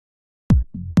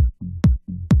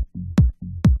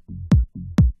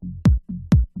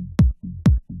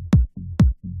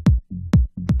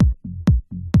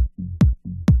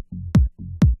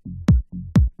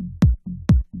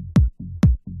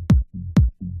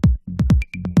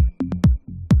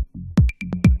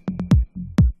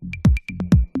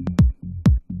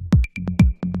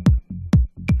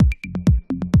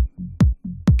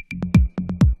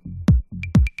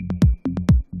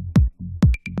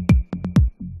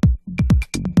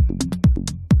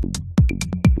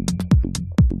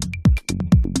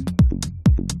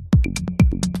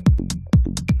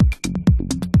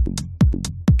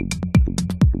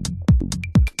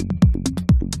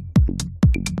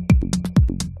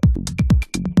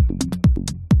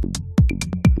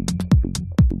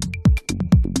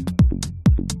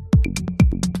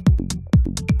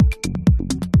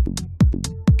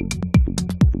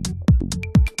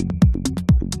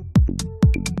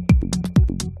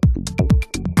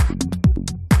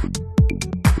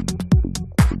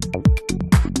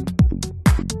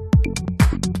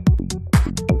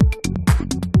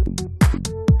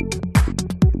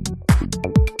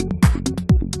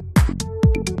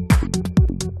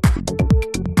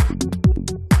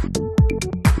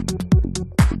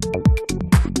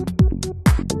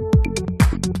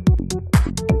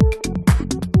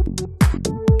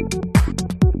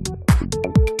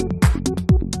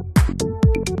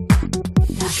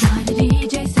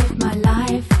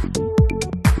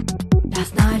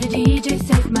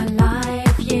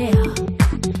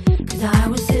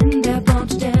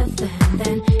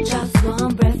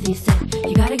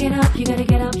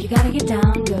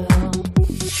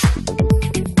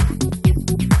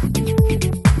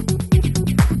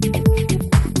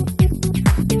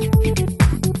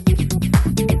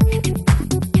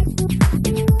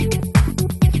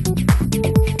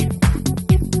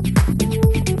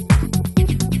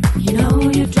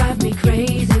you drive me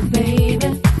crazy, baby.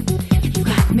 You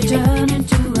got me turning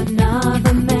to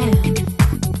another man.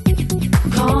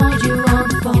 Called you on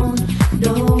the phone,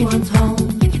 no one's home.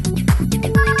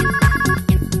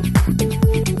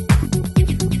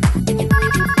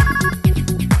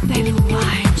 Baby,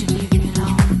 why'd you leave me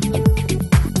alone?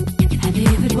 And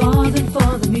if it wasn't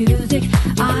for the music,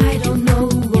 I don't know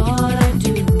what I'd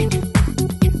do.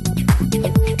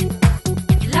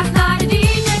 Last night a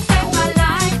DJ saved my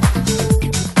life.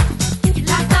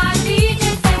 Last night a DJ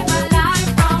saved my life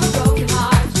from a broken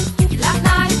heart. Last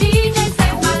night a DJ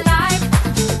saved my life.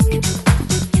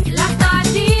 Last night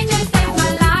a DJ saved my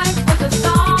life with a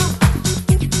song.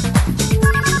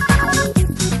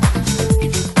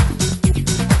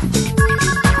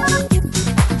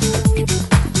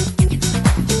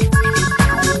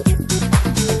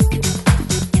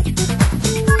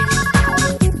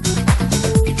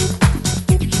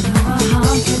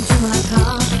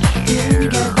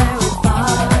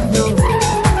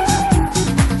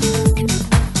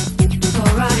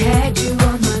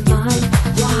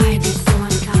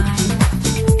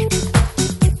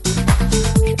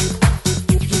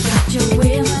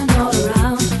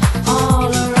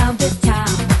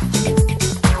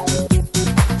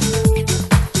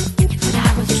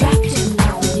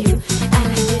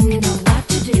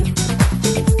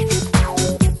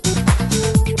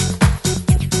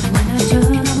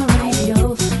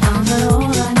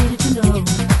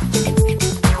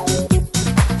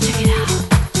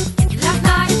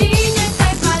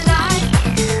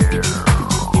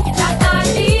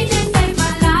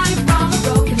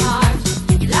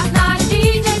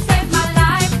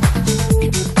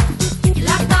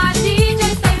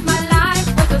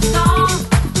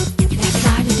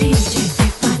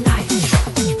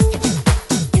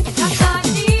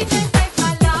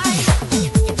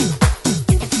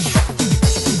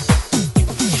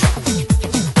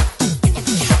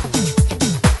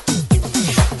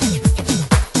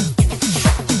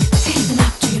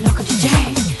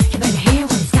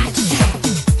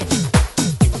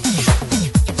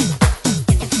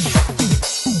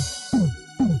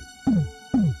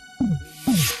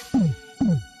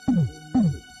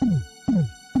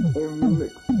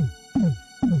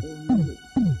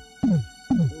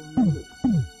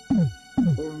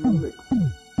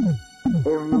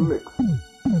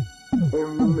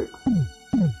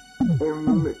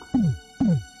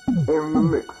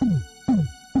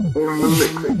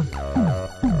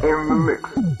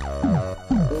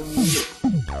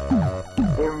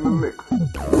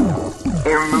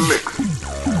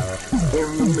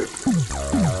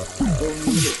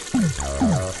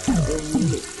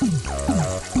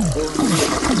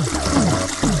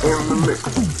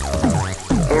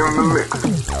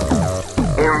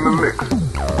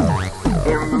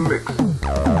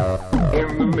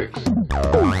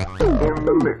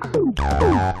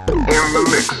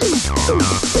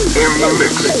 In the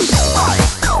mix.